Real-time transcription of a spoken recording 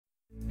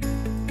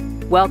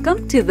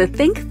Welcome to the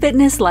Think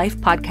Fitness Life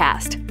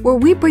podcast, where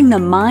we bring the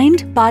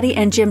mind, body,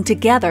 and gym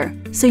together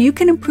so you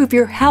can improve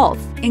your health,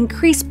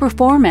 increase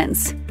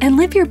performance, and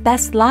live your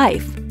best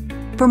life.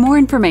 For more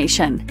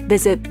information,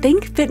 visit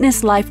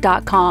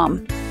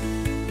thinkfitnesslife.com.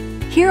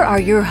 Here are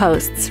your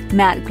hosts,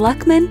 Matt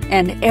Gluckman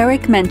and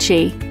Eric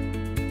Menchie.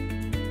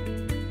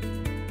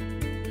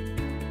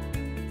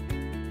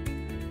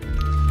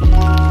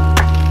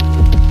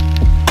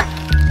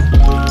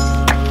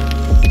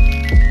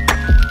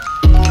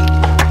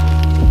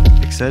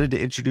 Excited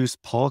to introduce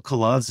Paul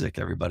Kolodzik,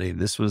 everybody.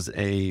 This was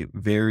a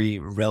very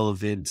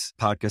relevant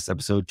podcast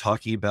episode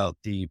talking about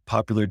the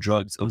popular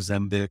drugs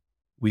Ozempic,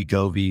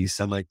 Wegovy,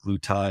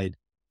 semaglutide,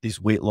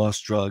 these weight loss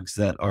drugs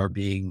that are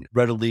being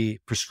readily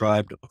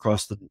prescribed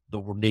across the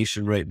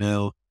nation right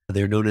now.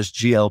 They're known as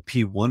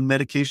GLP-1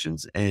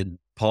 medications, and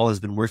Paul has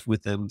been working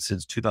with them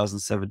since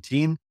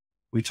 2017.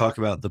 We talk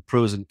about the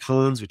pros and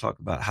cons. We talk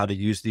about how to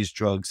use these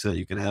drugs so that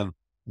you can have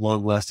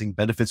long-lasting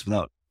benefits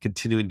without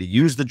continuing to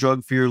use the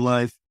drug for your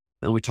life.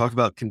 And we talk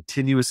about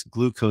continuous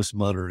glucose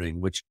monitoring,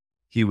 which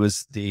he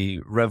was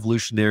the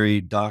revolutionary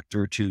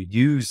doctor to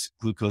use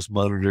glucose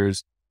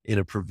monitors in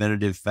a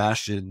preventative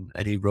fashion,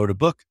 and he wrote a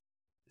book.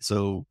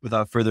 So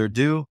without further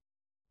ado,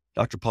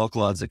 Dr. Paul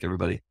Kolodzik,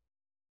 everybody.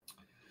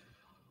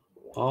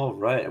 All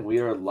right, and we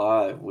are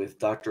live with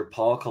Dr.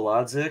 Paul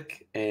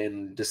Kolodzik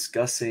and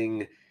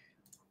discussing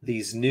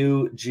these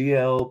new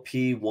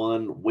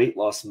GLP-1 weight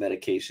loss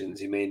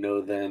medications. You may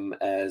know them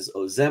as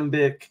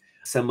Ozempic,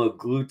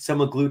 semaglutides,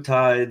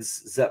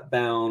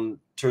 Zepbound,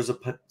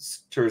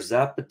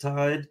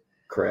 tirzepatide.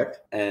 Correct.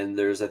 And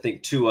there's, I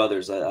think, two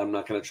others I'm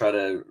not going to try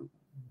to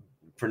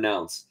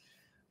pronounce.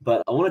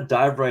 But I want to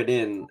dive right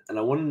in, and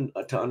I want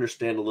to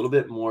understand a little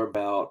bit more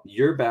about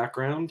your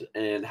background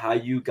and how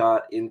you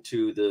got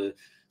into the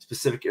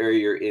specific area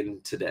you're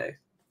in today.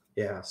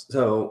 Yeah.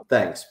 So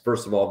thanks.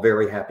 First of all,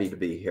 very happy to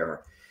be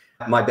here.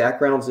 My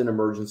background's in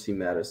emergency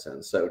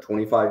medicine. So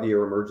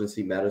 25-year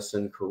emergency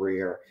medicine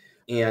career.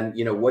 And,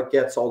 what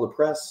gets all the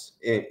press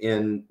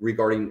in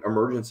regarding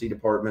emergency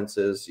departments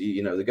is,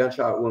 the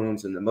gunshot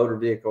wounds and the motor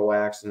vehicle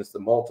accidents, the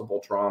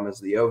multiple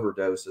traumas, the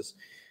overdoses.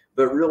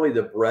 But really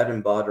the bread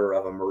and butter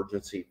of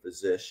emergency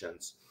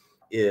physicians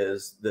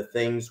is the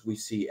things we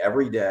see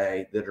every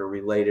day that are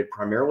related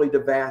primarily to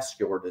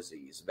vascular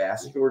disease.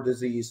 Vascular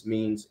disease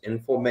means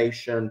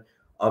inflammation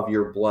of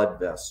your blood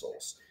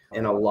vessels.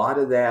 And a lot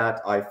of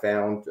that I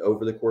found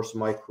over the course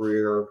of my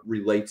career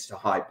relates to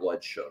high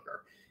blood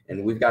sugar.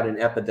 And we've got an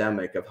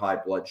epidemic of high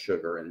blood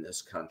sugar in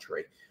this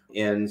country.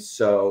 And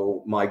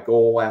so my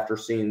goal after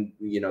seeing,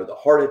 the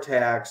heart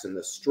attacks and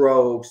the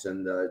strokes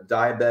and the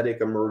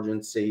diabetic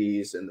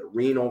emergencies and the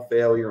renal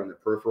failure and the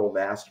peripheral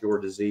vascular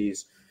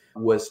disease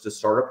was to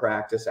start a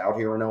practice out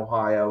here in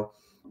Ohio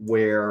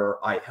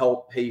where I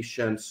help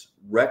patients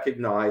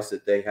recognize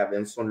that they have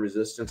insulin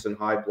resistance and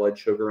high blood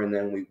sugar, and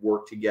then we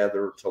work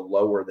together to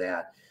lower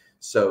that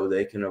so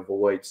they can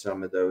avoid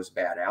some of those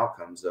bad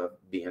outcomes of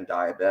being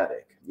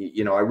diabetic.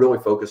 I really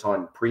focus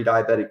on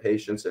pre-diabetic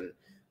patients and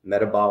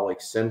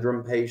metabolic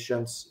syndrome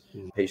patients,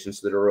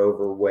 patients that are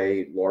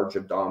overweight, large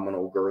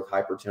abdominal girth,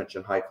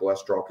 hypertension, high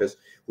cholesterol, because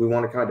we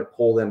want to kind of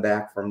pull them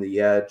back from the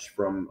edge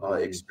from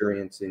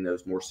experiencing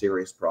those more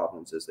serious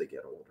problems as they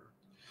get older.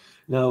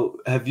 Now,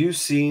 have you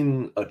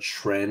seen a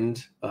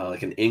trend,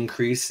 like an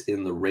increase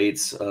in the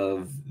rates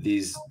of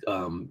these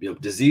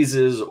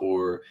diseases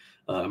or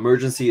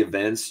emergency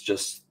events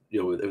just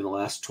in the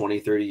last 20,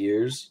 30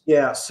 years?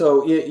 Yeah.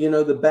 So,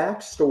 the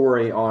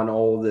backstory on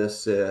all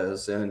this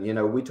is, and,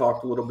 we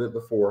talked a little bit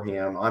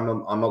beforehand, I'm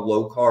a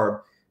low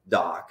carb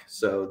doc.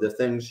 So the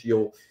things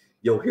you'll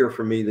hear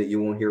from me that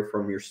you won't hear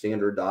from your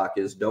standard doc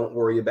is don't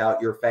worry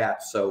about your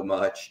fat so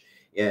much.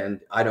 And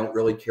I don't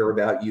really care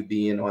about you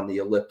being on the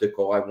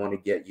elliptical. I want to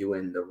get you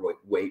in the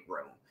weight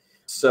room.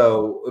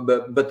 So,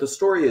 but the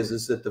story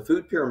is that the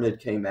food pyramid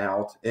came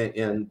out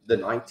in the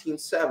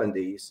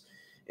 1970s.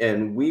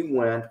 And we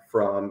went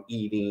from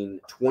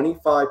eating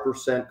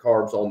 25%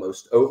 carbs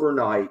almost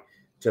overnight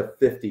to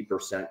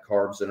 50%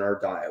 carbs in our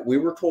diet. We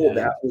were told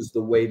that was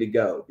the way to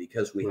go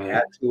because we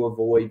had to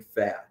avoid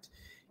fat.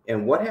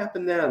 And what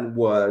happened then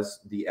was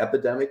the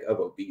epidemic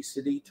of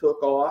obesity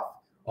took off,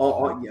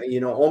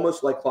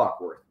 almost like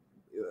clockwork.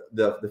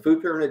 The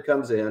food pyramid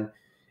comes in,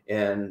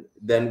 and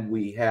then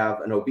we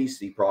have an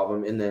obesity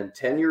problem. And then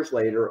 10 years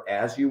later,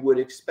 as you would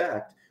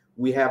expect,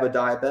 we have a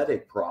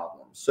diabetic problem.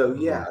 So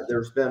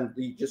there's been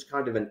just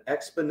kind of an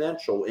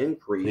exponential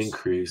increase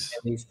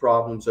in these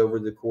problems over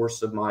the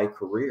course of my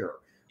career.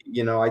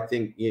 I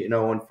think,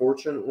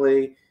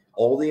 unfortunately,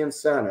 all the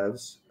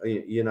incentives,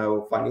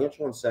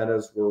 financial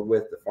incentives were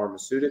with the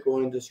pharmaceutical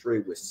industry,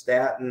 with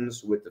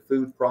statins, with the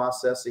food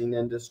processing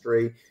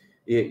industry.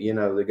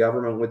 The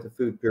government with the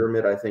food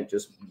pyramid, I think,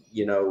 just,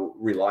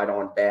 relied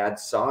on bad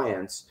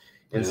science.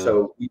 And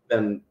so we've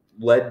been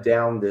led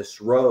down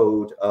this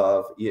road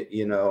of,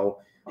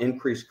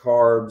 increased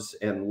carbs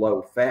and low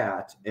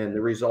fat, and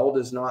the result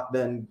has not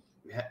been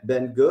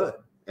good.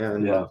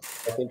 And I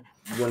think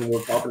when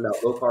we're talking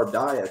about low carb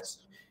diets,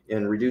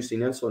 and reducing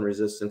insulin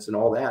resistance and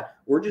all that.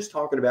 We're just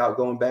talking about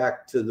going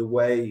back to the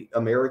way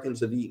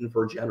Americans have eaten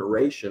for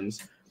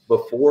generations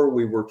before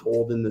we were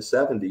told in the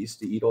 70s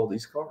to eat all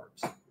these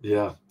carbs.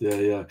 Yeah.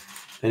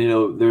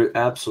 And, there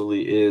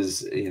absolutely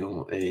is,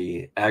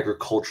 a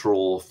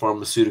agricultural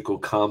pharmaceutical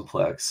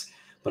complex,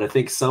 but I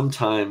think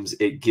sometimes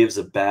it gives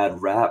a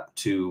bad rap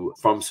to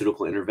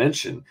pharmaceutical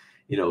intervention.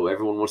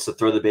 Everyone wants to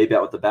throw the baby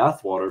out with the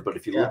bathwater, but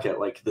if you look at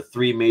like the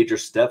three major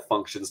step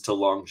functions to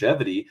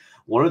longevity,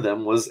 one of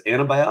them was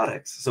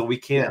antibiotics. So we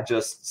can't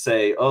just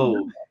say,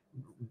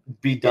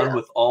 be done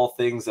with all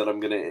things that I'm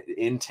going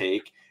to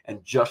intake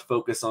and just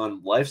focus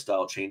on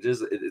lifestyle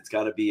changes. It's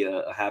got to be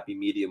a happy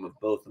medium of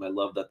both. And I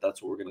love that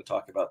that's what we're going to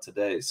talk about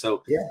today.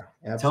 So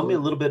tell me a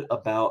little bit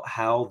about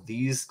how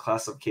these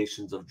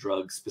classifications of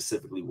drugs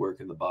specifically work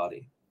in the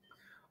body.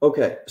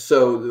 Okay,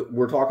 so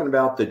we're talking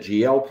about the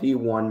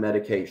GLP-1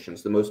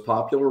 medications. The most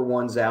popular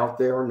ones out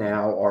there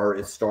now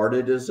it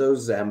started as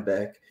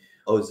Ozempic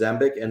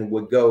and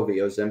Wegovy.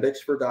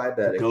 Ozempic's for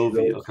diabetics. You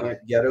really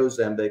can't get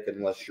Ozempic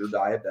unless you're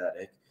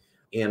diabetic.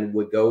 And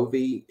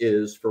Wegovy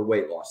is for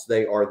weight loss.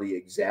 They are the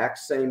exact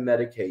same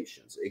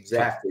medications,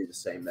 exactly the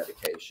same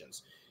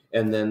medications.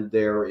 And then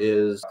there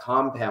is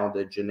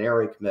compounded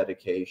generic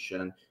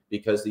medication,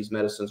 because these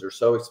medicines are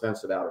so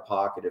expensive out of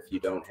pocket if you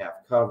don't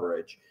have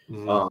coverage,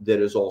 that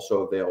is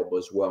also available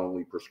as well, and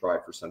we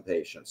prescribe for some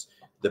patients.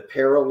 The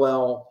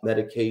parallel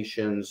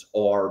medications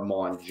are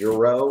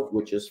Monjuro,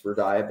 which is for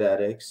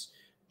diabetics.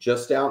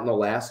 Just out in the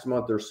last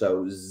month or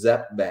so,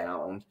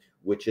 Zepbound,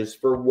 which is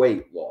for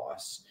weight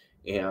loss.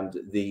 And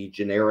the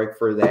generic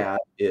for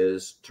that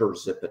is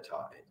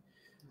Tirzepatide.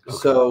 Okay.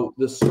 So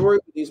the story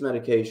with these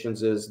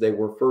medications is they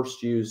were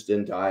first used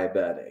in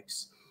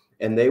diabetics,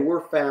 and they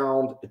were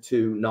found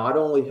to not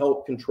only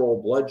help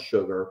control blood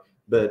sugar,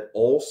 but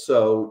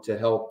also to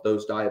help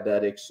those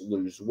diabetics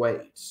lose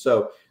weight.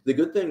 So the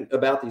good thing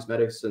about these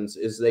medicines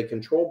is they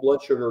control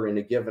blood sugar in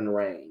a given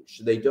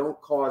range. They don't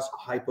cause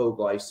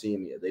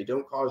hypoglycemia. They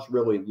don't cause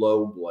really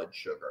low blood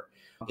sugar.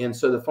 And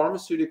so the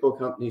pharmaceutical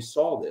companies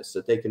saw this,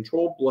 that they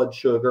controlled blood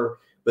sugar,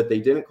 but they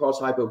didn't cause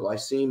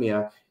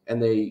hypoglycemia.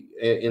 And they,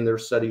 in their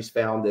studies,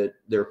 found that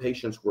their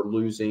patients were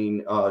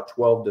losing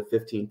 12 to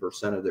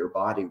 15% of their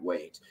body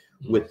weight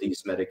with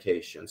these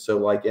medications. So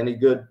like any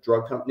good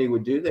drug company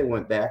would do, they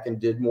went back and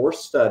did more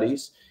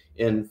studies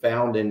and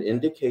found an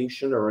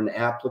indication or an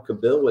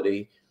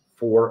applicability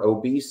for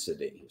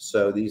obesity.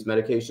 So these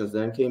medications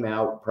then came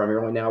out,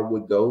 primarily now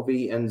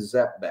Wegovy and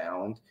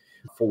Zepbound,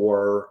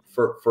 for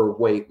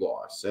weight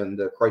loss. And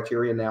the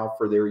criteria now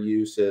for their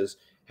use is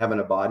having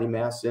a body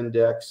mass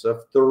index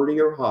of 30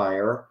 or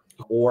higher,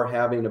 or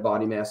having a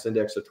body mass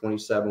index of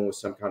 27 with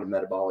some kind of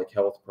metabolic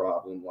health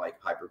problem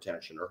like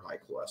hypertension or high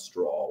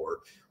cholesterol or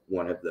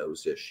one of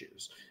those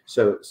issues.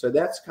 So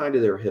that's kind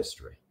of their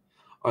history.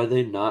 Are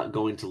they not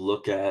going to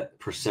look at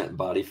percent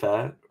body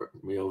fat,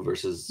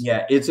 versus?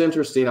 Yeah, it's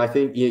interesting. I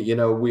think,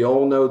 we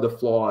all know the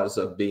flaws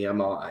of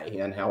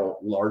BMI and how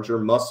larger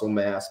muscle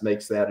mass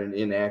makes that an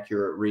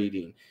inaccurate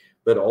reading.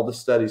 But all the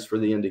studies for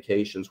the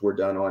indications were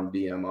done on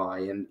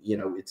BMI, and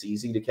it's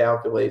easy to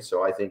calculate.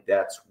 So I think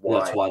that's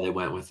why they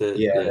went with it.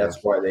 Yeah,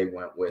 that's why they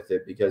went with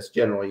it, because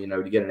generally,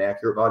 to get an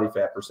accurate body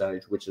fat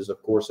percentage, which is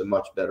of course a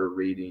much better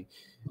reading,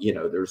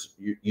 there's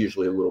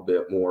usually a little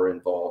bit more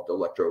involved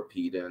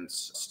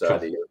electropedance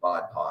study or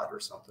BOD-POD or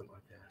something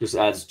like that. Just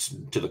adds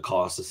to the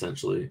cost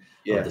essentially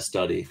of the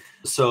study.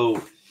 So,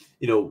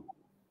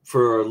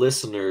 for our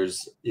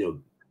listeners,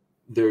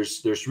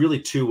 there's really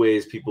two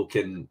ways people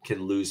can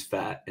lose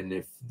fat. And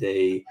if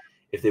they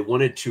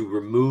wanted to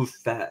remove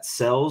fat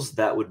cells,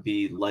 that would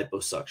be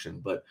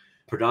liposuction. But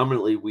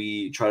predominantly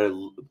we try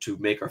to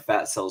make our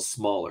fat cells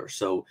smaller.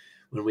 So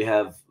when we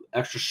have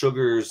extra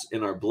sugars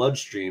in our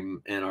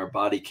bloodstream and our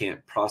body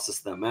can't process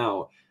them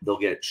out, they'll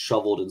get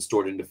shoveled and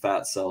stored into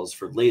fat cells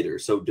for later.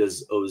 So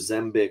does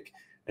Ozempic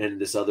and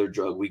this other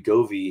drug,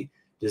 Wegovy,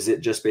 does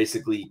it just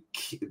basically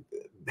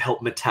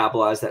help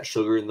metabolize that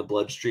sugar in the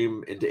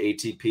bloodstream into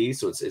ATP?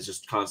 So it's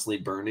just constantly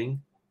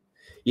burning?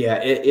 Yeah,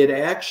 it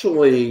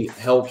actually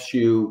helps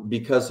you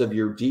because of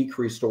your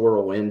decreased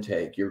oral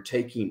intake. You're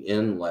taking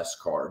in less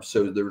carbs,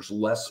 so there's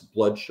less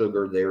blood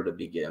sugar there to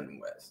begin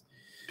with.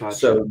 Gotcha.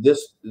 So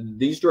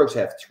these drugs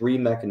have three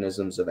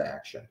mechanisms of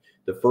action.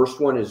 The first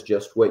one is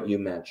just what you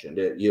mentioned.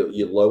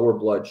 You lower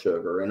blood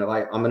sugar. And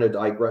I'm going to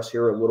digress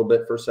here a little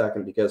bit for a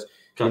second, because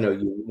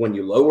when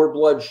you lower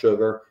blood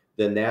sugar,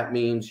 then that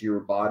means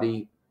your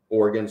body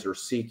organs are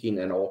seeking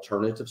an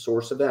alternative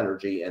source of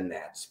energy, and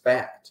that's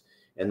fat.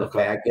 And the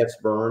fat gets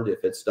burned.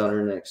 If it's done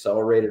at an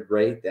accelerated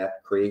rate,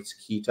 that creates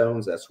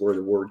ketones. That's where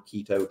the word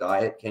keto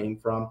diet came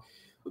from.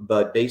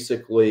 But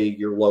basically,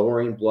 you're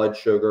lowering blood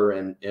sugar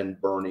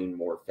and burning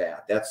more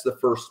fat. That's the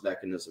first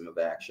mechanism of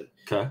action.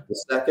 Okay.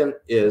 The second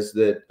is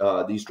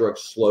that these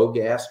drugs slow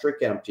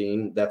gastric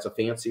emptying. That's a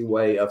fancy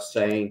way of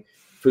saying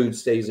food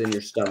stays in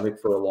your stomach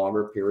for a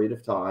longer period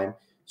of time.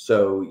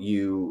 So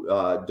you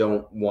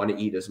don't want to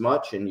eat as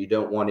much, and you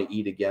don't want to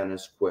eat again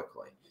as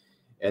quickly.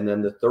 And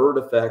then the third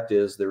effect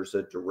is there's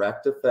a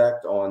direct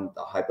effect on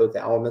the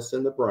hypothalamus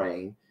in the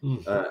brain.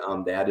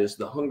 That is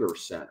the hunger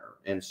center.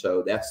 And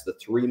so that's the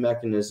three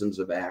mechanisms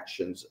of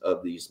actions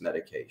of these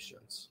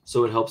medications.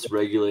 So it helps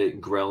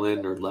regulate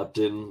ghrelin or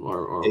leptin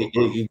or...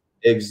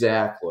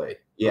 Exactly.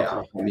 Yeah.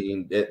 Okay. I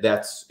mean,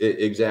 that's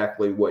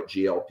exactly what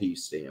GLP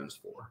stands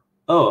for.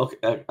 Oh,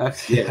 okay.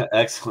 Yeah.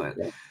 Excellent.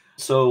 Yeah.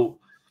 So,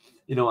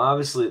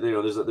 obviously,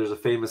 there's a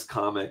famous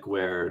comic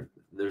where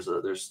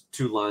there's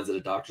two lines at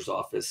a doctor's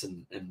office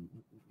and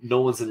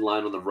no one's in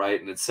line on the right,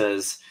 and it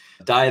says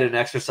diet and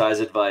exercise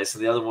advice,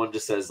 and the other one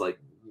just says like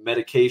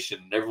medication,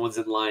 and everyone's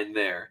in line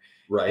there.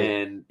 Right.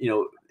 And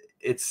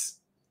it's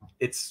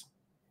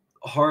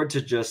hard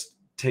to just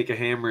take a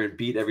hammer and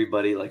beat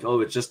everybody like, oh,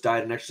 it's just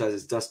diet and exercise,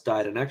 it's just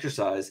diet and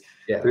exercise.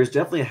 Yeah. There's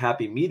definitely a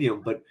happy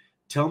medium, but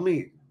talk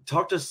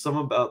to us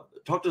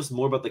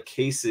more about the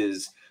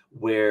cases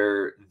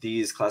where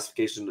these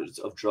classifications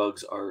of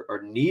drugs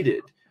are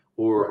needed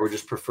or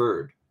just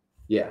preferred.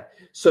 Yeah.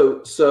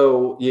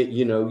 So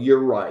you're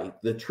right.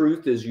 The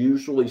truth is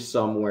usually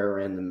somewhere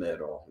in the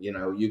middle.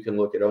 You can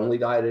look at only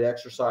diet and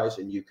exercise,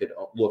 and you could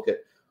look at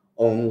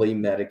only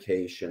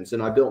medications.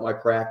 And I built my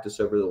practice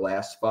over the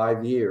last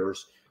 5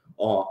 years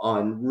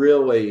on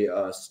really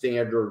a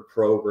standard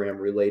program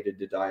related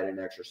to diet and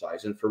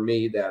exercise. And for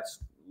me, that's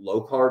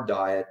low carb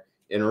diet,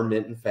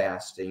 intermittent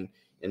fasting,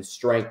 and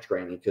strength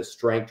training, because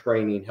strength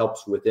training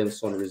helps with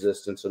insulin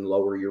resistance and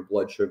lower your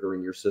blood sugar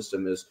in your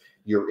system as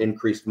your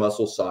increased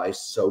muscle size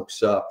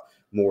soaks up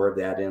more of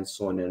that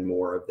insulin and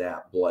more of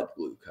that blood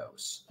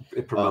glucose.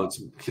 It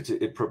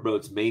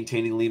promotes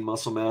maintaining lean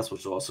muscle mass,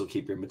 which will also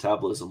keep your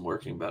metabolism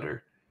working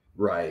better.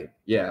 Right.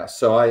 Yeah.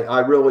 So I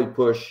really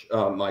push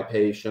my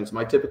patients.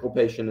 My typical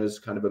patient is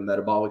kind of a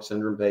metabolic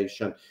syndrome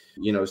patient,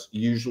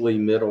 usually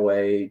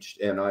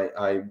middle-aged, and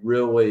I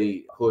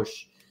really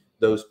push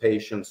those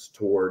patients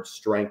towards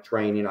strength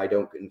training. I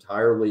don't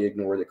entirely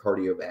ignore the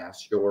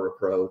cardiovascular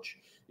approach.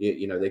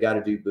 They got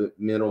to do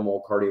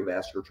minimal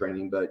cardiovascular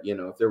training, but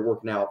if they're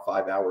working out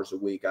 5 hours a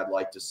week, I'd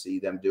like to see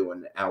them do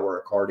an hour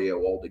of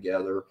cardio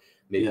altogether,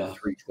 maybe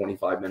 3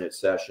 25-minute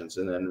sessions,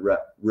 and then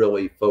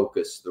really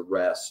focus the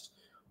rest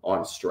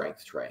on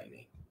strength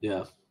training.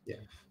 Yeah. Yeah.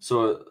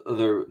 So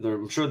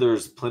I'm sure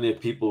there's plenty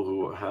of people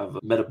who have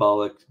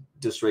metabolic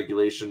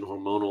dysregulation,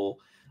 hormonal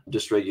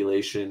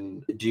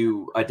dysregulation. Do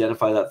you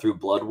identify that through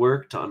blood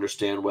work to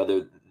understand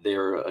whether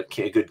they're a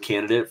good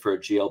candidate for a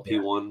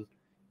GLP-1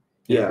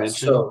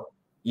 intervention? So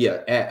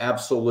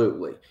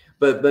absolutely.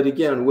 But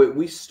again,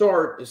 we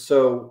start,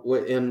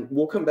 and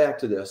we'll come back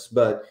to this,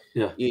 but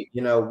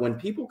when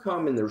people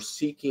come and they're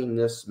seeking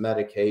this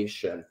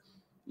medication,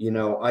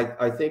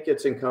 I think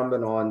it's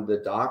incumbent on the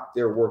doc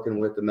they're working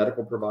with, the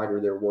medical provider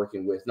they're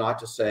working with, not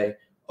to say,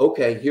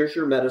 okay, here's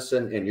your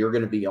medicine and you're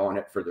going to be on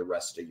it for the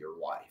rest of your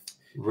life.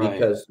 Right.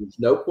 Because there's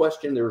no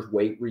question there's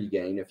weight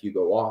regain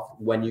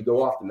when you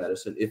go off the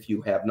medicine, if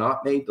you have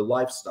not made the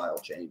lifestyle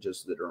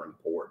changes that are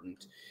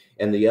important.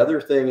 And the other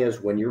thing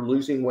is, when you're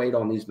losing weight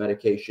on these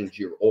medications,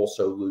 you're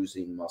also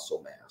losing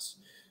muscle mass.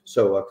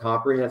 So a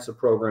comprehensive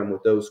program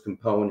with those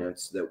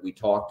components that we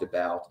talked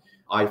about,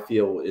 I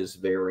feel is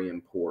very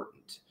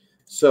important.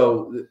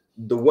 So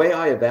the way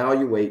I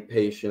evaluate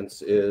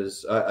patients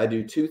is I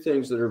do two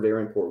things that are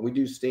very important. We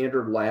do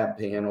standard lab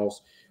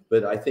panels,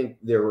 but I think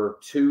there are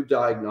two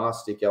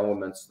diagnostic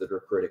elements that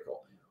are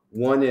critical.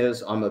 One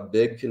is I'm a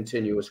big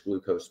continuous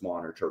glucose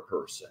monitor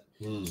person.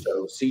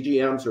 So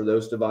CGMs are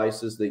those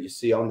devices that you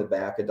see on the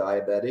back of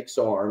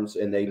diabetics' arms,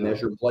 and they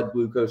measure blood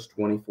glucose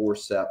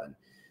 24/7.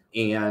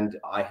 And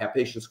I have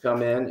patients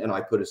come in and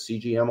I put a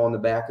CGM on the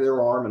back of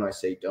their arm and I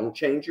say, don't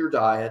change your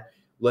diet.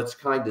 Let's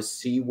kind of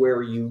see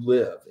where you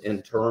live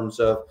in terms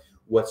of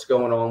what's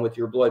going on with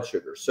your blood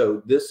sugar.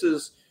 So this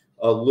is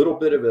a little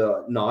bit of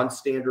a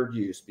non-standard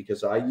use,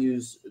 because I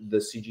use the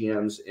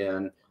CGMs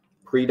in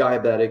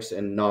pre-diabetics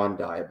and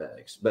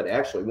non-diabetics. But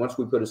actually, once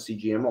we put a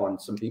CGM on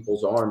some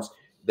people's arms,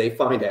 they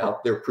find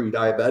out they're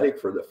pre-diabetic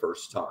for the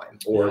first time,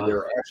 or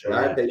they're actually,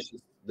 I have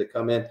patients that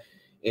come in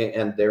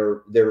and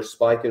they're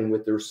spiking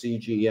with their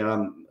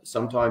CGM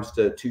sometimes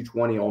to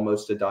 220,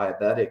 almost a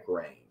diabetic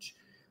range.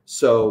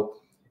 So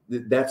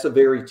that's a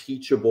very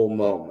teachable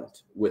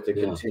moment with a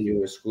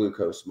continuous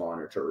glucose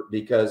monitor,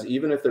 because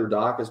even if their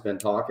doc has been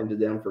talking to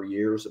them for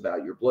years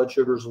about your blood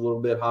sugar's a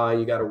little bit high,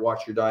 you got to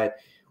watch your diet,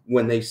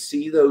 when they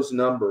see those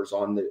numbers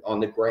on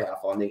the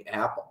graph, on the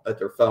app at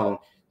their phone,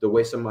 the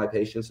way some of my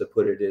patients have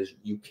put it is,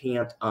 you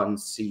can't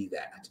unsee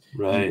that.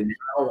 Right. You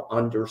now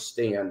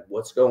understand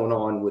what's going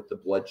on with the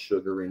blood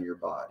sugar in your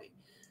body.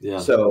 Yeah.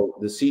 So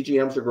the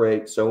CGMs are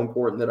great. So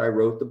important that I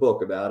wrote the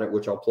book about it,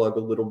 which I'll plug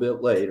a little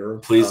bit later.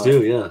 Please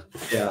do. Yeah.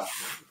 Yeah.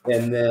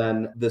 And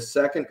then the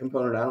second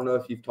component, I don't know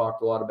if you've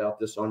talked a lot about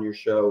this on your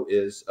show,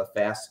 is a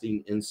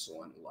fasting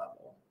insulin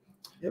level.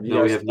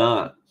 No, we have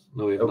not.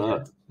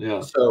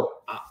 Yeah. So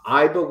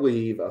I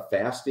believe a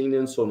fasting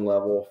insulin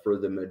level for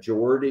the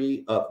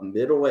majority of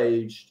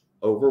middle-aged,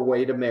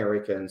 overweight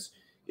Americans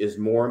is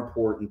more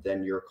important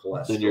than your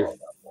cholesterol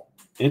level.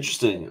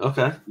 Interesting.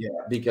 Okay. Yeah,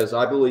 because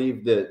I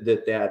believe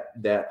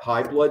that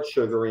high blood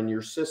sugar in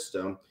your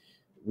system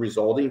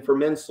resulting from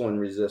insulin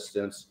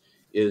resistance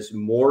is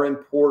more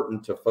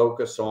important to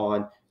focus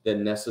on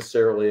than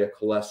necessarily a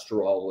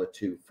cholesterol at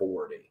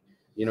 240.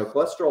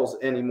 Cholesterol's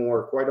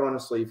anymore, quite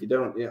honestly, if you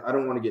don't, I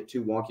don't want to get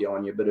too wonky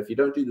on you, but if you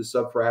don't do the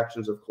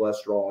subfractions of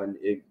cholesterol and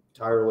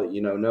entirely,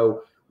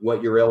 know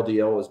what your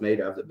LDL is made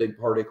of, the big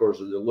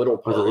particles or the little Or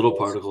particles. the little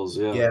particles,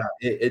 yeah. Yeah,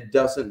 it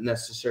doesn't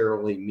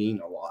necessarily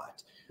mean a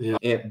lot.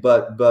 Yeah.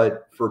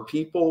 But for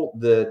people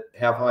that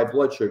have high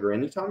blood sugar,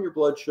 anytime your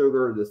blood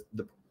sugar,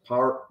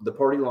 the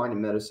party line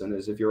in medicine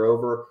is if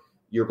your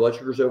blood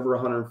sugar is over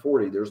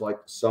 140, there's like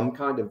some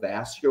kind of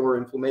vascular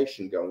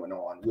inflammation going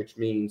on, which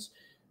means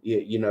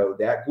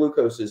that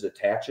glucose is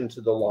attaching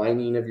to the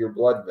lining of your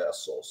blood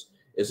vessels.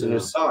 As an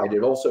aside,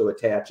 it also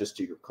attaches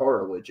to your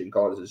cartilage and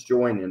causes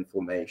joint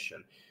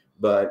inflammation.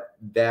 But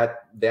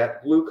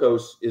that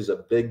glucose is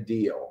a big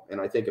deal,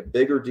 and I think a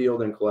bigger deal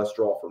than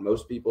cholesterol for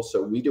most people.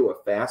 So we do a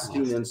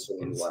fasting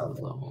insulin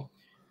level.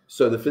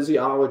 So the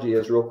physiology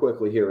is, real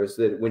quickly here, is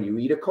that when you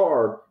eat a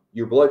carb,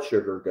 your blood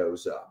sugar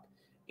goes up.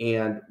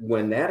 And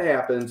when that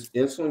happens,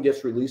 insulin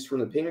gets released from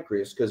the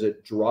pancreas because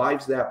it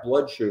drives that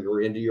blood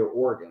sugar into your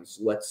organs,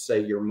 let's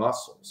say your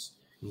muscles.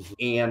 Mm-hmm.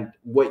 And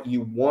what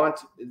you want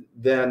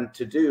then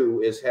to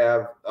do is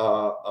have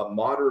a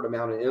moderate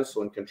amount of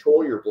insulin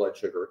control your blood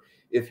sugar.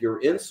 If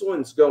your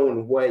insulin's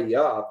going way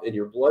up and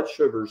your blood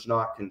sugar's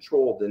not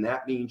controlled, then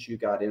that means you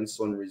got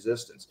insulin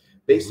resistance.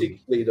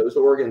 Basically, those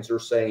organs are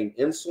saying,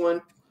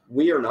 insulin,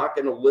 we are not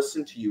going to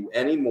listen to you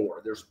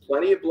anymore. There's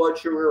plenty of blood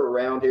sugar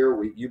around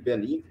here. You've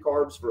been eating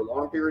carbs for a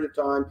long period of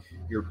time.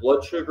 Your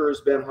blood sugar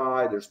has been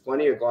high. There's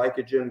plenty of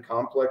glycogen,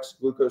 complex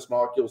glucose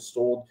molecules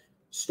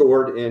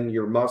stored in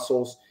your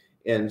muscles.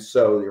 And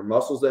so your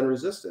muscles then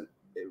resist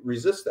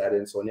that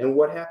insulin. And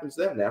what happens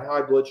then? That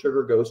high blood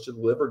sugar goes to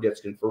the liver,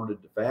 gets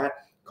converted to fat,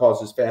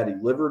 causes fatty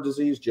liver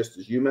disease, just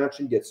as you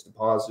mentioned, gets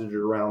deposited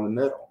around the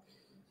middle.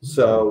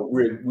 So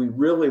we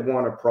really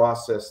want a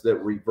process that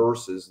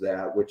reverses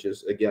that, which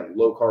is, again,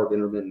 low carb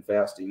intermittent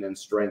fasting and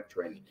strength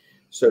training.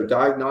 So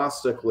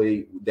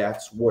diagnostically,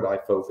 that's what I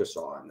focus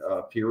on,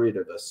 a period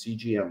of a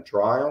CGM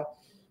trial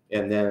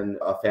and then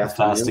a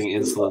fasting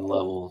insulin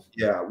level.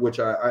 Yeah, which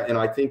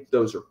I think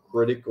those are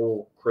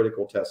critical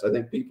tests. I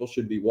think people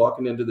should be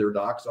walking into their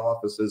doc's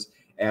offices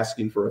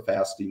asking for a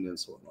fasting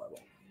insulin level.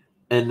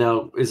 And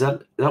now,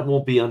 that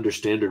won't be under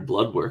standard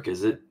blood work,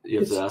 is it?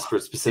 You have to ask for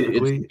it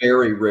specifically? It's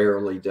very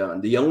rarely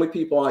done. The only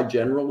people I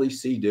generally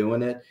see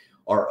doing it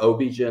are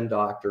OB-GYN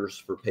doctors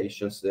for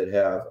patients that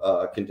have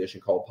a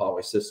condition called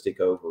polycystic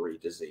ovary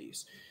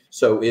disease.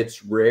 So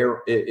it's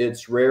rare.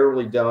 It's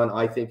rarely done.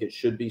 I think it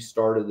should be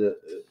part of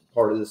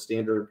the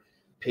standard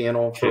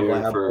panel for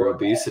lab for work.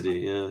 Obesity.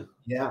 Yeah.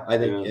 Yeah, I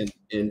think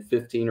in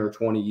 15 or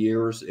 20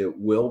 years it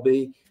will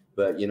be,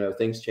 but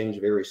things change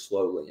very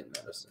slowly in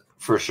medicine.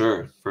 For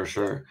sure.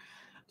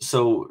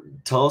 So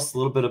tell us a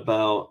little bit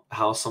about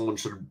how someone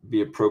should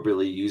be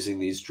appropriately using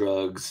these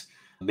drugs.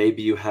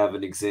 Maybe you have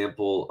an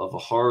example of a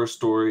horror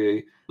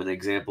story, an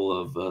example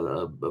of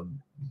a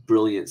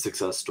brilliant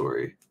success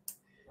story.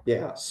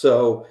 Yeah.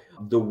 So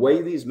the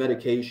way these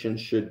medications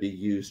should be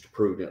used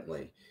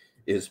prudently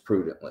is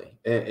prudently.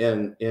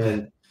 And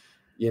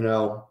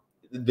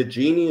the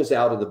genie is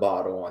out of the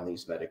bottle on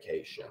these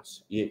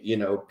medications.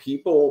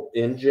 People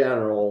in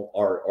general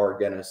are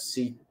going to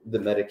seek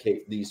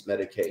these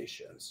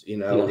medications.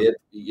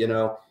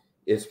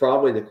 It's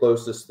probably the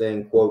closest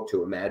thing, quote,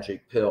 to a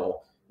magic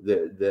pill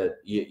that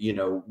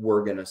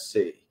we're going to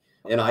see.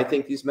 And I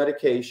think these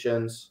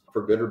medications,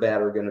 for good or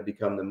bad, are going to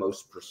become the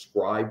most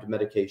prescribed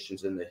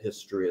medications in the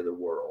history of the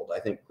world. I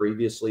think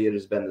previously it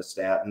has been the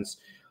statins.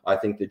 I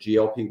think the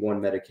GLP-1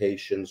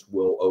 medications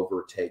will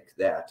overtake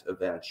that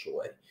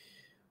eventually.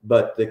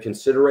 But the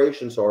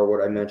considerations are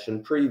what I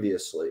mentioned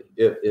previously.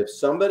 If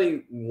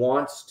somebody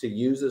wants to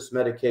use this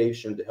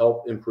medication to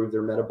help improve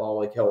their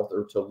metabolic health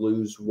or to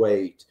lose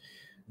weight,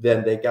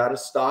 then they got to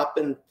stop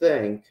and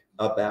think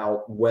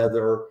about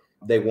whether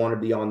they want to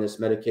be on this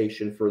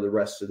medication for the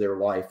rest of their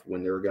life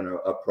when they're going to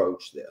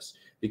approach this.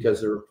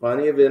 Because there are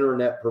plenty of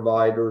internet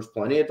providers,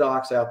 plenty of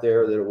docs out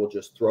there that will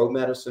just throw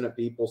medicine at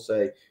people,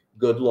 say,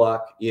 good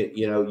luck,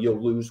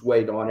 you'll lose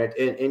weight on it,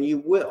 and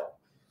you will.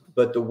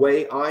 But the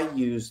way I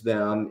use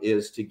them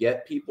is to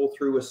get people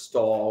through a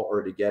stall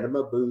or to get them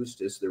a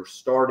boost as they're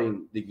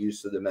starting the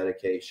use of the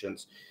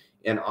medications.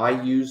 And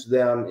I use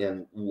them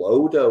in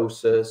low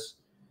doses,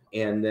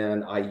 and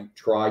then I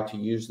try to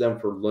use them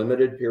for a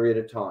limited period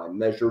of time,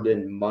 measured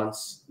in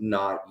months,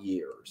 not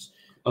years.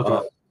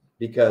 Okay.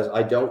 Because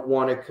I don't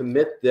want to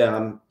commit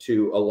them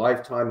to a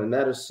lifetime of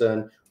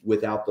medicine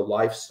without the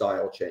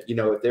lifestyle change.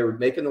 If they're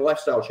making the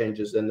lifestyle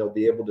changes, then they'll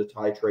be able to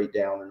titrate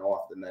down and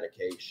off the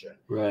medication.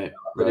 Right.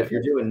 But if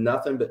you're doing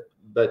nothing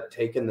but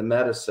taking the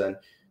medicine,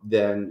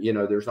 then,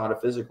 there's not a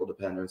physical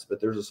dependence, but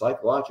there's a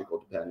psychological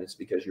dependence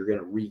because you're going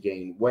to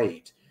regain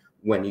weight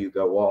when you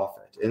go off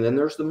it. And then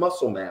there's the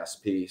muscle mass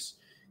piece.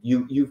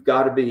 You've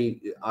got to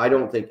be, I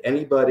don't think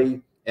any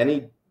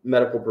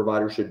medical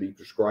provider should be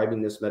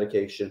prescribing this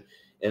medication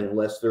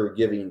unless they're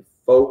giving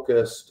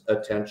focused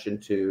attention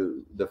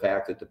to the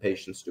fact that the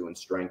patient's doing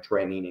strength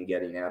training and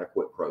getting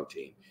adequate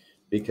protein,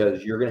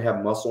 because you're going to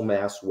have muscle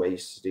mass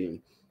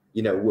wasting.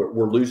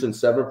 We're losing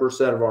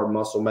 7% of our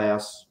muscle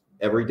mass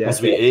every day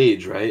as we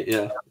age, right?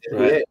 Yeah,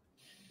 right.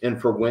 And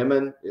for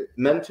women,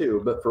 men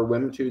too, but for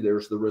women too,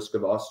 there's the risk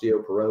of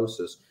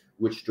osteoporosis,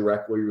 which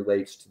directly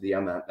relates to the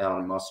amount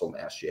of muscle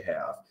mass you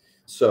have.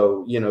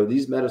 So,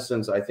 these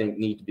medicines, I think,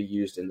 need to be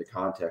used in the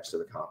context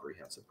of a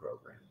comprehensive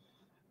program.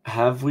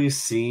 Have we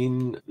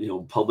seen,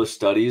 published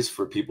studies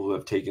for people who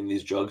have taken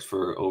these drugs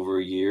for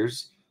over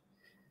years?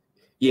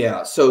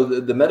 Yeah. So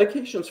the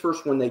medications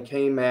first, when they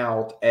came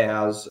out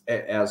as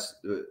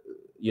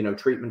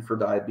treatment for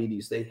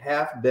diabetes, they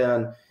have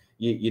been,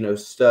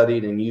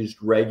 studied and used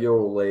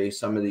regularly.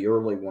 Some of the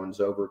early ones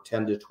over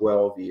 10 to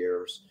 12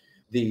 years.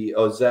 The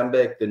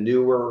Ozempic, the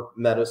newer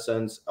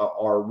medicines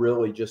are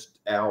really just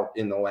out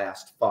in the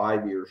last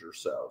 5 years or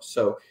so.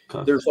 So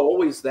there's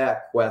always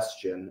that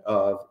question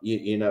of,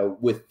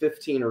 with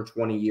 15 or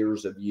 20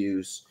 years of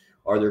use,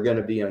 are there going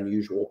to be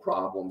unusual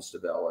problems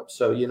develop?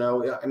 So,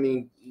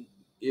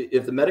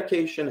 if the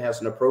medication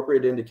has an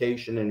appropriate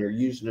indication and you're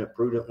using it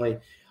prudently,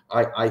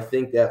 I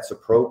think that's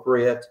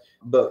appropriate.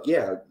 But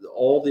yeah,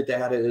 all the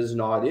data is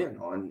not in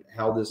on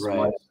how this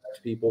might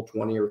affect people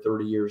 20 or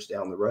 30 years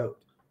down the road.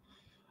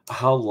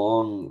 How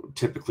long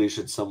typically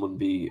should someone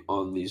be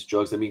on these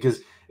drugs? I mean,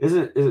 because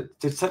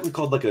it's something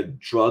called like a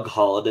drug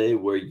holiday,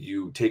 where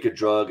you take a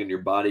drug and your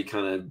body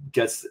kind of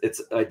gets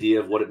its idea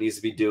of what it needs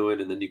to be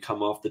doing, and then you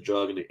come off the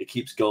drug and it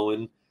keeps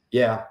going.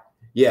 Yeah.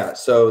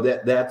 So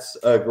that's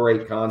a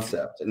great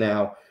concept.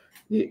 Now,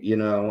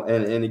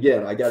 and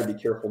again, I got to be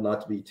careful not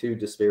to be too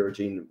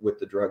disparaging with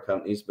the drug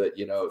companies, but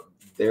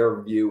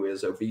their view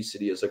is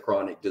obesity is a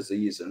chronic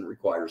disease and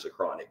requires a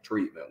chronic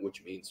treatment,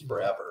 which means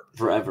forever.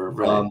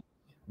 Right.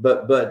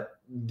 But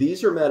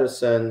these are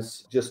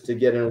medicines, just to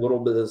get in a little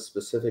bit of the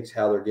specifics,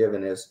 how they're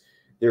given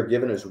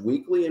as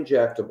weekly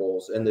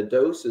injectables, and the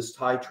dose is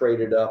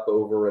titrated up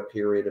over a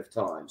period of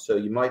time. So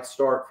you might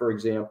start, for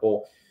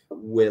example,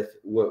 with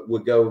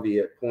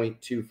Wegovy at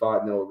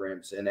 0.25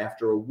 milligrams, and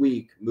after a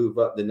week move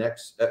up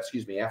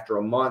after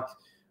a month,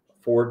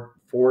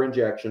 four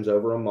injections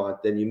over a month,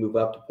 then you move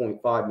up to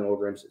 0.5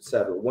 milligrams,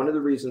 etc. One of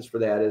the reasons for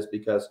that is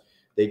because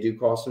they do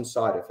cause some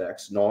side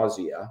effects.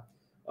 Nausea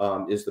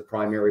is the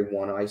primary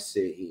one I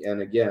see.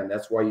 And again,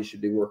 that's why you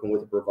should be working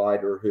with a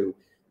provider who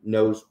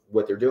knows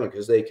what they're doing,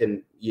 because they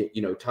can,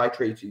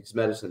 titrate these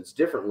medicines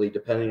differently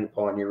depending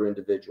upon your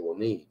individual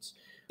needs.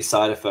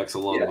 Side effects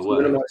along the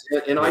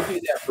way. And I do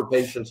that for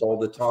patients all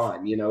the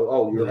time.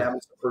 You're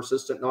having some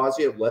persistent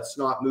nausea. Let's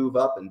not move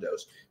up in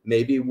dose.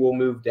 Maybe we'll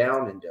move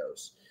down in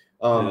dose.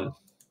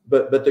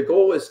 But the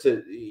goal is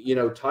to,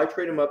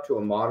 titrate them up to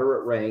a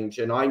moderate range.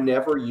 And I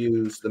never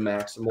use the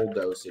maximal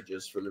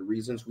dosages for the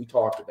reasons we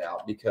talked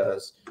about,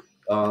 because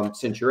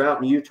since you're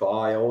out in Utah,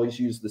 I always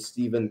use the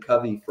Stephen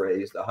Covey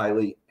phrase,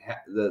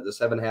 the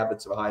 7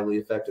 habits of highly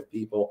effective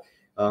people.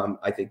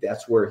 I think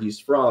that's where he's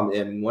from.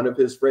 And one of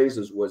his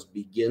phrases was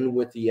begin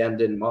with the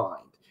end in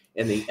mind.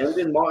 And the end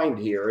in mind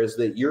here is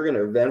that you're going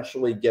to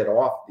eventually get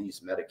off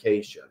these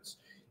medications.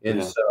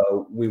 And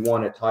so we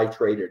want to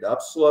titrate it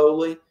up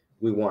slowly.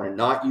 We want to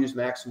not use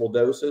maximal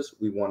doses.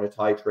 We want to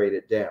titrate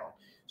it down.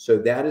 So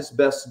that is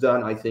best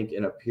done, I think,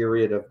 in a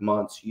period of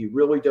months. You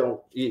really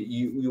don't,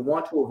 you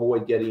want to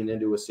avoid getting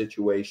into a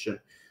situation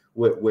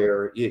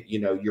where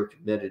you're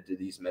committed to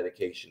these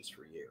medications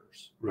for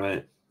years.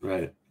 Right.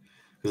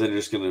 Because then you're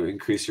just going to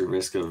increase your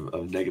risk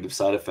of negative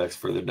side effects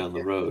further down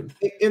the road.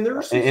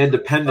 And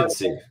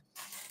dependency.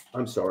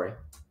 I'm sorry.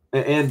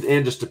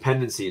 And just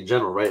dependency in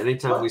general, right?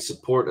 Anytime we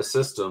support a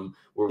system,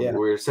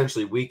 we're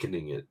essentially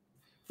weakening it.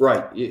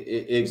 Right.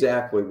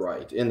 Exactly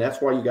right. And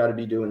that's why you got to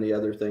be doing the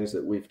other things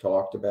that we've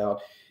talked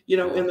about.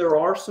 And there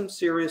are some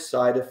serious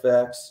side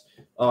effects.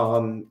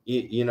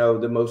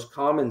 The most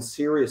common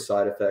serious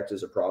side effect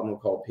is a problem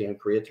called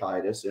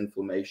pancreatitis,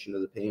 inflammation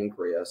of the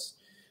pancreas.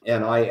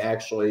 And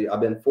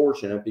I've been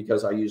fortunate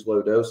because I use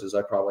low doses.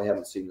 I probably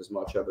haven't seen as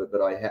much of it,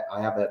 but I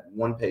have had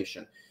one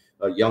patient,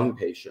 a young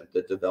patient,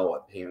 that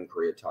developed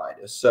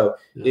pancreatitis. So,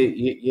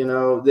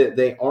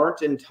 they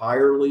aren't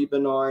entirely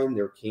benign.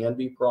 There can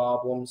be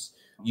problems.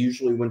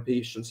 Usually when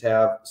patients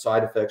have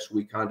side effects,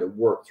 we kind of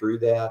work through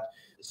that.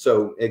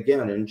 So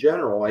again, in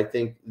general, I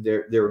think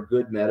they're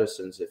good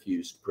medicines if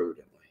used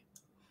prudently.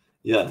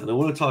 Yeah, and I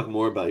want to talk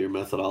more about your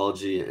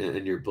methodology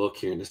and your book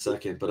here in a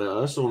second, but I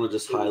also want to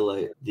just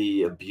highlight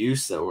the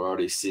abuse that we're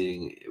already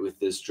seeing with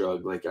this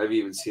drug. Like, I've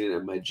even seen it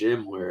at my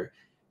gym where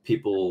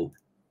people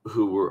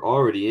who were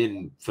already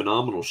in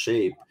phenomenal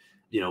shape,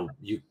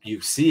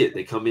 you see it.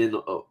 They come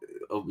in,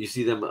 you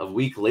see them a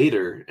week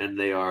later, and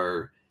they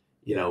are,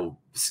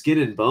 skin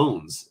and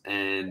bones,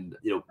 and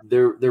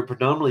they're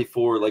predominantly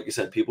for, like you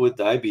said, people with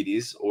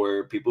diabetes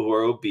or people who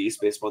are obese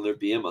based on their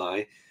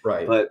BMI.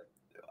 Right. But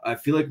I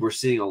feel like we're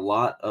seeing a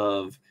lot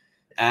of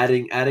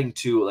adding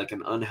to like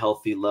an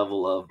unhealthy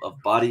level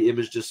of body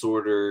image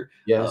disorder,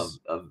 yes,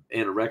 of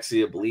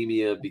anorexia,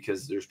 bulimia,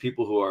 because there's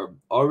people who are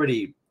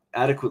already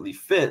adequately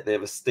fit. They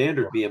have a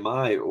standard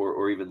BMI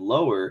or even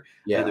lower,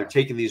 and they're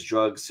taking these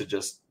drugs to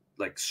just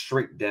like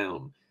shrink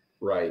down.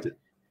 Right.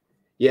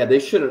 Yeah, they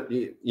shouldn't,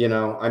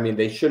 I mean,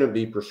 they shouldn't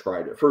be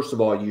prescribed it. First of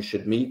all, you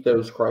should meet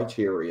those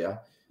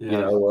criteria,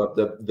 of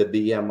the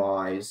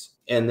BMIs.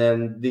 And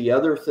then the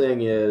other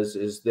thing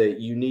is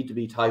that you need to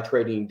be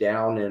titrating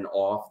down and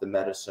off the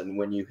medicine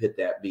when you hit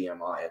that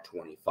BMI at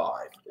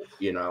 25,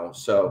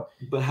 so.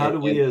 But how do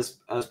we as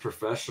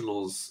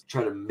professionals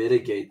try to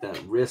mitigate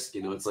that risk?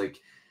 It's like,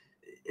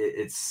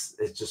 it's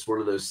just one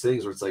of those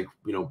things where it's like,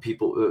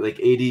 people like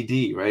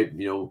ADD, right?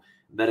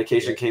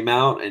 Medication came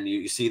out and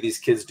you see these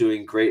kids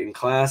doing great in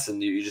class,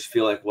 and you just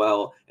feel like,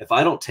 well, if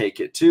I don't take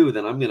it too,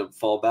 then I'm going to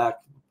fall back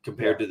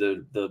compared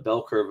to the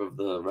bell curve of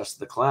the rest of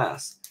the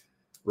class.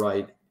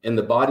 Right. And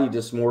the body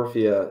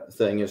dysmorphia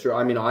thing is,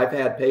 I mean, I've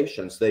had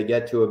patients, they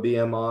get to a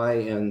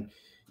BMI and,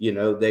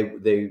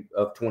 they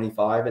of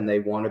 25 and they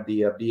want to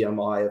be a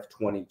BMI of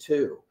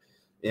 22.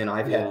 And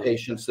I've had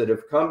patients that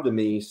have come to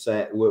me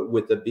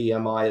with a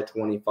BMI of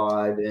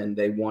 25 and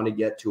they want to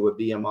get to a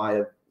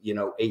BMI of,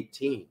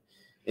 18.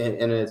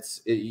 And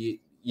it's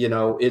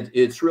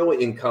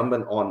really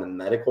incumbent on the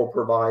medical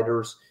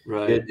providers.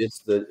 Right. It's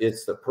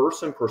the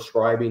person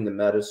prescribing the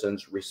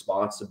medicine's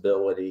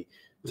responsibility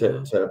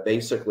to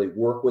basically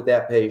work with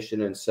that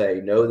patient and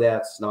say, no,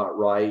 that's not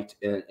right.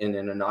 And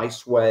in a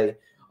nice way,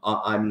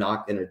 I'm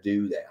not going to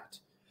do that.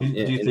 Do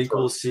you think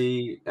we'll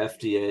see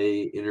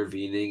FDA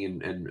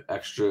intervening and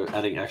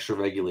adding extra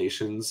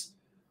regulations?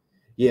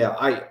 Yeah,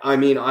 I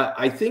mean,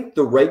 I think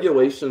the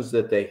regulations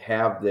that they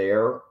have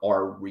there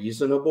are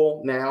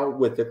reasonable now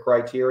with the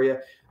criteria.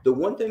 The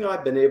one thing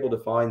I've been able to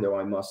find, though,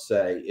 I must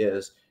say,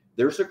 is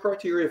there's a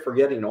criteria for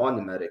getting on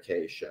the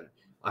medication.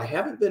 I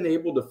haven't been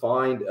able to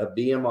find a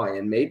BMI,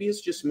 and maybe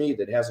it's just me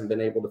that hasn't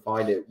been able to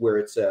find it, where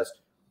it says,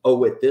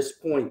 oh, at this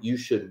point, you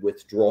should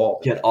withdraw.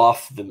 Get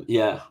off them.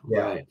 Yeah.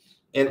 Right.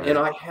 And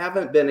I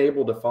haven't been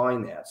able to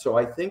find that. So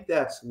I think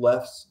that's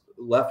left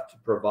to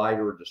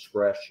provider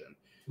discretion.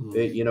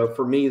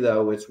 For me,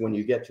 though, it's when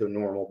you get to a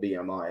normal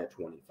BMI at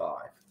 25.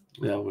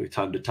 Yeah, we have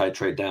time to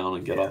titrate down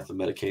and get off the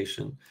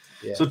medication.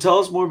 Yeah. So tell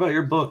us more about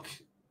your book.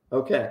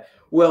 Okay.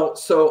 Well,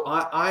 so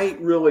I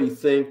really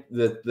think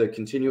that the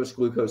continuous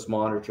glucose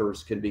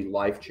monitors can be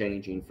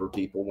life-changing for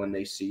people when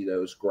they see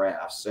those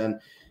graphs. And,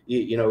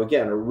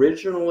 again,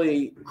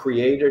 originally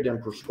created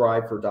and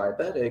prescribed for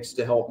diabetics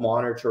to help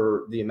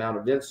monitor the amount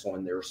of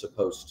insulin they're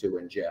supposed to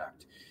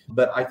inject.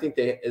 But I think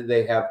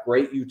they have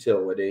great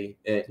utility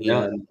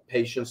in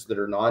patients that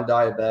are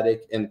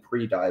non-diabetic and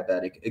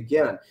pre-diabetic,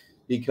 again,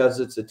 because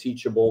it's a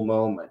teachable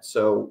moment.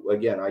 So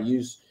again, I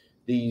use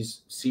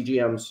these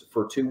CGMs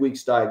for 2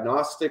 weeks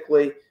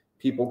diagnostically.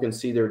 People can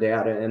see their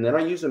data, and then I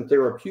use them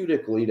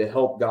therapeutically to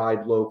help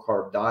guide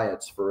low-carb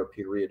diets for a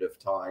period of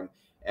time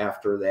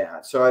after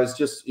that. So I was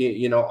just,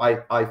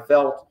 I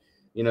felt,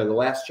 the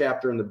last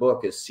chapter in the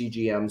book is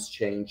CGMs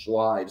change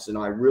lives. And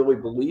I really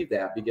believe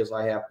that, because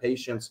I have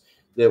patients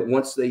that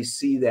once they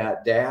see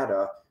that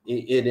data,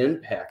 it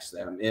impacts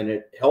them and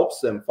it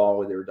helps them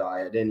follow their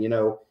diet. And,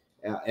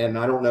 and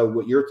I don't know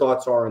what your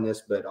thoughts are on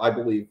this, but I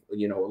believe, a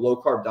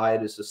low carb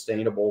diet is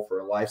sustainable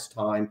for a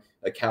lifetime.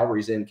 A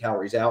calories in,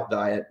 calories out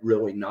diet,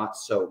 really not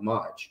so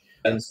much.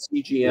 And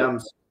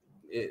CGMs,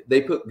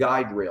 they put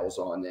guide rails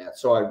on that.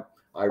 So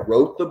I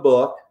wrote the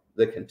book,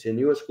 The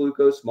Continuous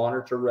Glucose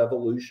Monitor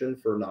Revolution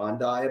for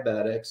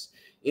Non-Diabetics.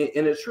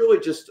 And it's really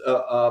just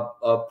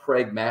a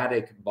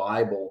pragmatic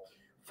Bible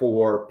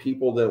for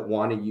people that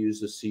want to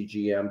use a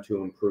CGM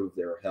to improve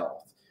their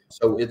health.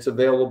 So it's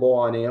available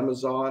on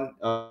Amazon,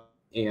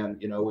 and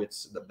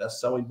it's the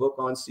best-selling book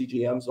on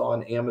CGMs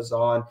on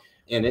Amazon,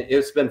 and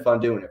it's been fun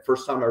doing it.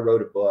 First time I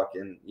wrote a book,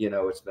 and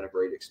it's been a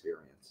great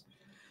experience.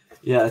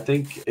 Yeah, I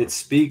think it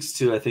speaks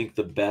to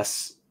the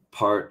best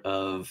part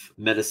of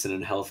medicine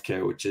and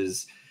healthcare, which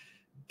is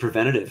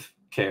preventative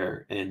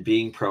care and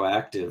being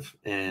proactive.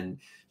 And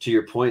to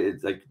your point,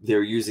 it's like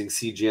they're using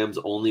CGMs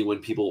only when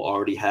people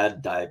already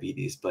had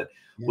diabetes, but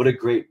what a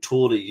great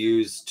tool to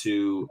use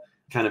to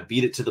kind of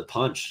beat it to the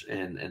punch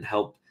and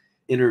help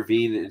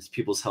intervene in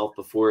people's health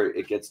before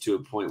it gets to a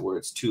point where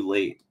it's too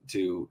late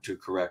to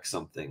correct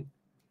something.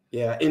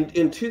 Yeah.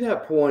 And to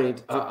that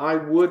point, I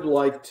would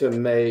like to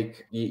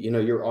make,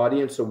 your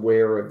audience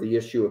aware of the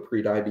issue of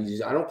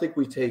prediabetes. I don't think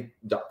we take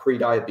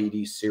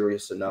prediabetes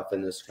serious enough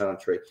in this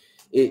country.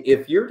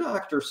 If your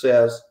doctor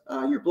says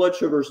your blood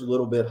sugar is a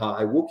little bit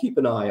high, we'll keep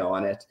an eye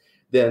on it.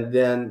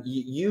 Then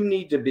you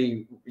need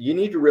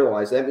to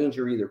realize that means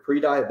you're either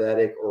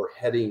pre-diabetic or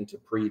heading to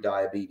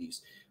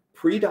pre-diabetes.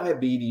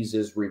 Pre-diabetes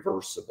is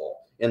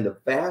reversible in the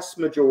vast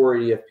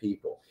majority of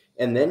people.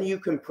 And then you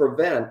can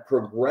prevent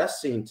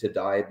progressing to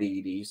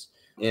diabetes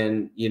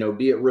and,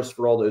 be at risk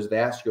for all those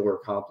vascular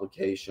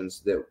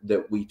complications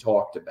that we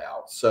talked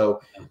about.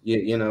 So,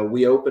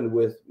 we opened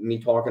with me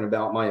talking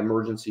about my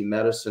emergency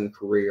medicine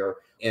career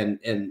and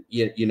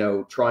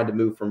trying to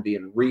move from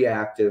being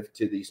reactive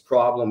to these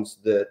problems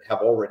that have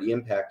already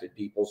impacted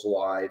people's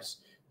lives,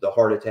 the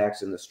heart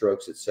attacks and the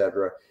strokes, et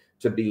cetera,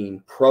 to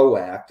being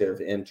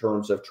proactive in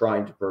terms of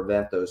trying to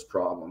prevent those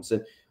problems.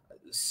 And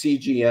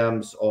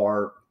CGMs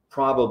are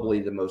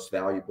probably the most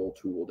valuable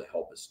tool to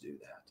help us do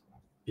that.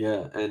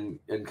 Yeah, and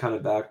kind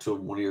of back to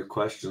one of your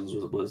questions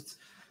was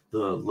the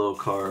low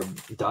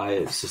carb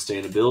diet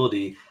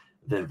sustainability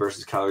then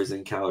versus calories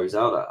in, calories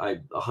out. I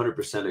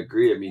 100%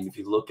 agree. I mean, if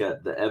you look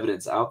at the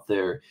evidence out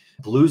there,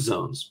 blue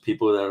zones,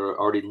 people that are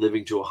already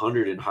living to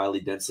 100 in highly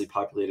densely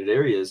populated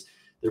areas,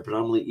 they're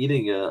predominantly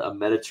eating a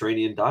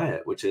Mediterranean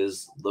diet, which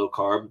is low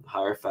carb,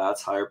 higher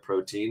fats, higher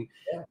protein,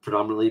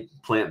 predominantly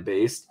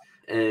plant-based.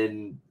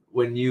 And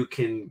when you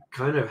can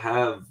kind of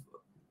have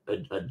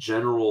a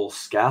general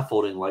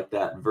scaffolding like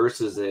that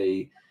versus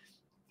a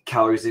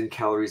calories in,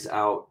 calories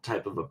out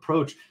type of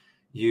approach,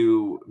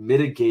 you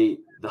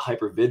mitigate the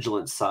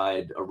hypervigilant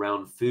side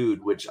around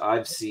food, which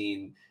I've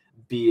seen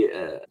be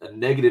a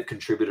negative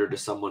contributor to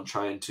someone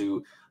trying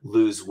to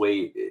lose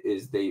weight.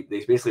 Is they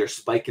basically are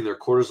spiking their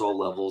cortisol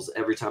levels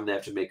every time they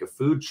have to make a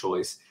food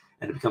choice,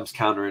 and it becomes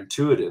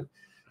counterintuitive.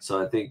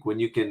 So I think when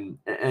you can,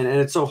 and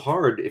it's so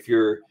hard if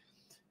you're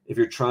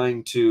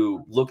trying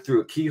to look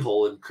through a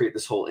keyhole and create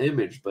this whole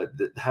image, but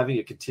having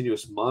a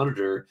continuous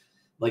monitor,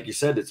 like you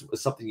said, it's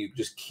something you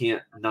just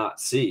can't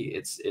not see.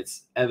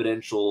 It's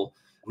evidential,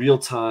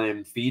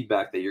 real-time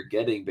feedback that you're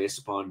getting based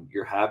upon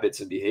your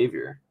habits and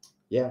behavior.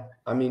 Yeah.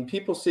 I mean,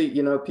 people see,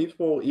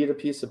 people eat a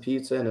piece of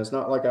pizza, and it's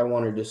not like I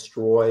want to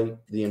destroy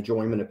the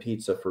enjoyment of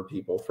pizza for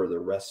people for the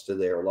rest of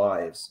their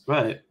lives.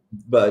 Right.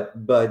 But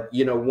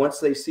once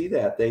they see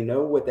that, they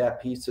know what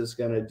that pizza is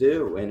going to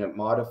do, and it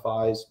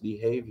modifies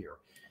behavior.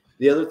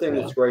 The other thing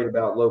that's great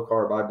about low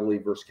carb, I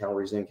believe, versus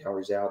calories in,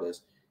 calories out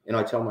is, and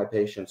I tell my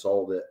patients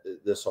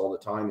this all the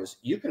time, is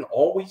you can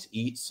always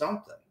eat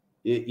something.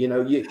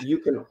 You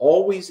can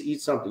always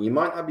eat something. You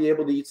might not be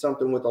able to eat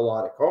something with a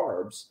lot of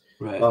carbs,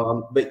 right?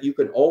 But you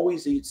can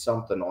always eat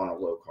something on a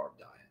low carb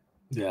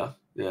diet.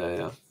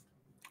 Yeah.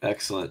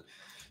 Excellent.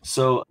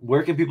 So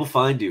where can people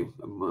find you?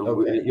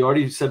 Okay. You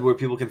already said where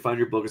people can find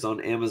your book is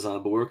on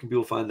Amazon, but where can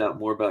people find out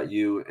more about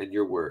you and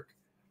your work?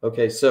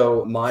 Okay,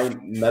 so my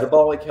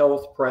metabolic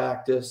health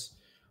practice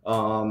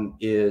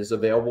is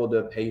available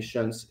to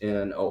patients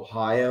in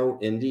Ohio,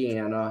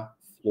 Indiana,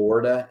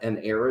 Florida,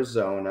 and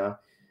Arizona.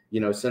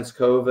 Since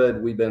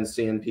COVID, we've been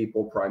seeing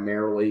people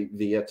primarily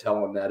via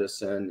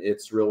telemedicine.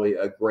 It's really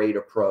a great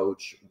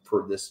approach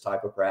for this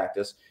type of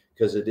practice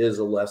because it is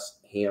a less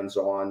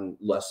hands-on,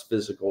 less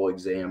physical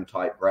exam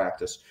type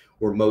practice.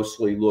 We're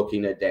mostly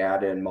looking at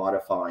data and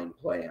modifying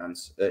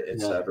plans, et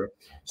cetera.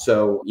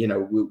 So,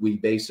 we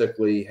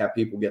basically have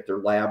people get their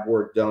lab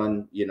work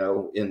done,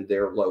 in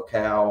their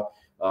locale,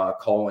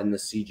 call in the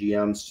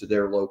CGMs to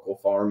their local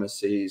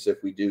pharmacies.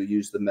 If we do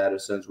use the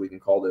medicines, we can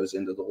call those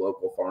into the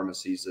local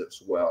pharmacies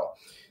as well.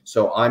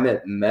 So I'm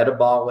at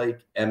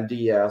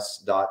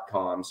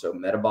metabolicmds.com. So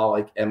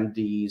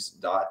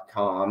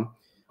metabolicmds.com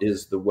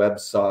is the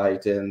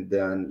website. And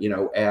then,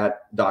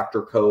 at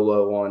Dr.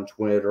 Colo on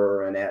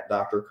Twitter and at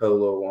Dr.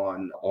 Colo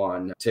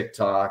on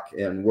TikTok.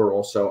 And I'm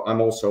also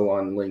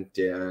on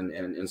LinkedIn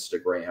and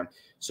Instagram.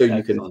 So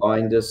you can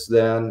find us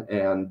then.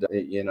 And,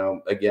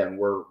 again,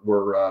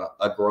 we're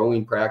a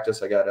growing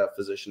practice. I got a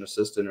physician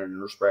assistant and a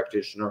nurse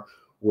practitioner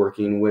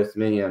working with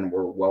me, and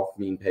we're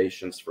welcoming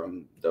patients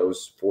from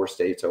those 4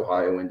 states,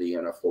 Ohio,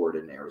 Indiana, Florida,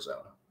 and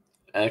Arizona.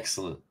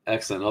 Excellent.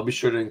 I'll be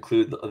sure to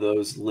include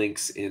those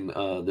links in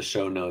the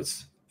show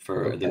notes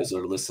for those that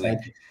are listening.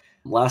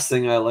 Last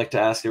thing I like to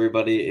ask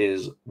everybody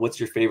is, what's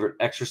your favorite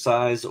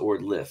exercise or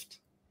lift?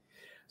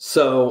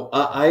 So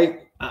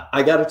I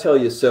got to tell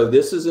you, so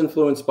this is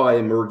influenced by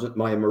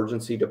my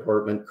emergency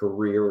department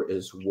career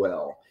as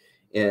well.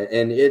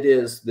 And it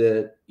is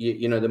that,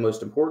 the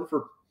most important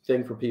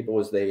thing for people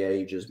as they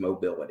age is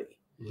mobility.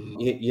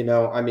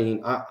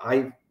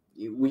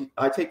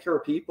 I take care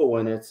of people,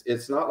 and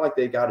it's not like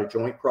they got a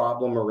joint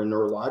problem or a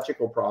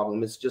neurological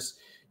problem. It's just,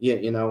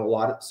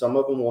 some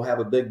of them will have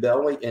a big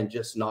belly and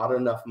just not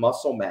enough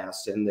muscle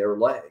mass in their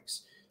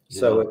legs.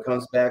 So it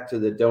comes back to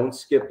the don't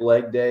skip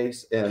leg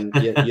days. And,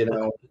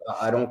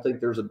 I don't think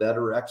there's a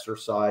better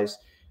exercise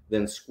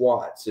than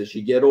squats. As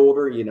you get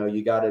older,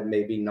 you got to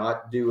maybe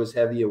not do as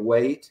heavy a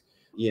weight.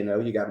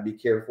 You got to be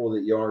careful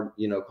that you aren't,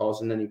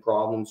 causing any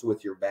problems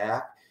with your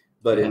back.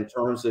 But in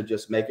terms of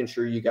just making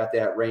sure you got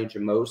that range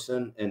of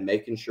motion and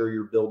making sure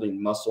you're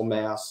building muscle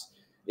mass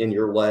in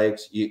your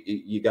legs,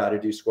 you got to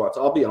do squats.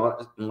 I'll be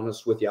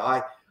honest with you.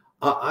 I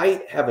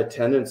have a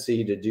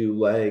tendency to do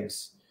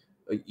legs.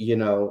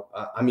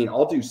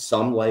 I'll do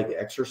some leg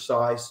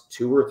exercise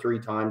 2 or 3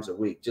 times a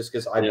week just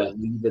because I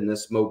believe in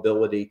this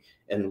mobility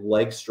and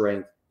leg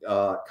strength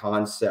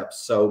concept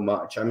so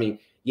much.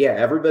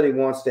 Everybody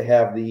wants to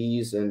have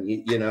these and,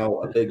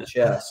 a big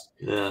chest,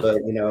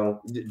 but,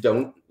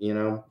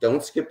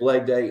 don't skip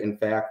leg day. In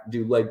fact,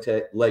 do leg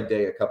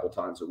day a couple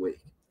times a week.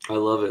 I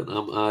love it.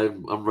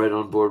 I'm right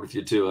on board with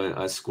you too.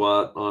 I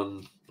squat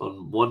on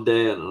one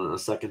day, and on a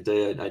second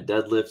day I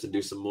deadlift and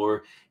do some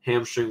more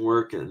hamstring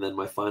work, and then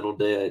my final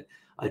day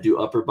I do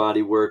upper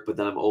body work, but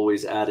then I'm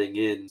always adding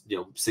in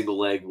single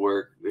leg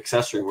work,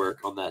 accessory work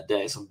on that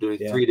day. So I'm doing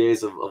 3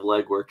 days of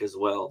leg work as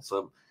well. So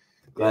I'm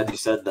glad you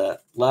said that.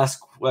 Last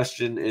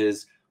question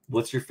is,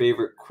 What's your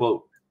favorite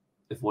quote,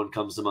 if one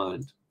comes to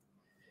mind?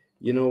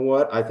 You know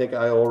what? I think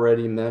I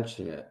already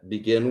mentioned it.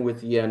 Begin with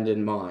the end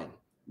in mind.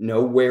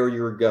 Know where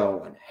you're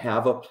going.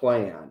 Have a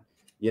plan.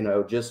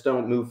 Just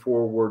don't move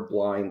forward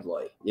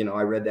blindly.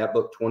 I read that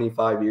book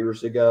 25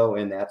 years ago,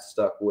 and that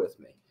stuck with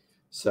me.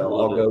 So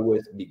I'll go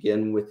with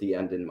begin with the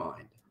end in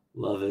mind.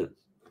 Love it.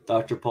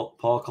 Dr. Paul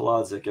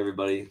Kolodzik,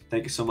 everybody.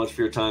 Thank you so much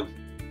for your time.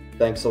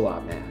 Thanks a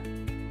lot, Matt.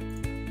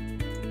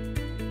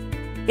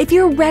 If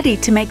you're ready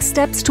to make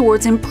steps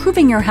towards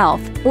improving your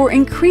health or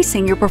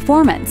increasing your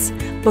performance,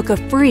 book a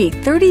free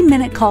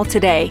 30-minute call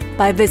today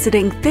by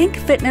visiting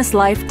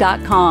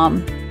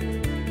thinkfitnesslife.com.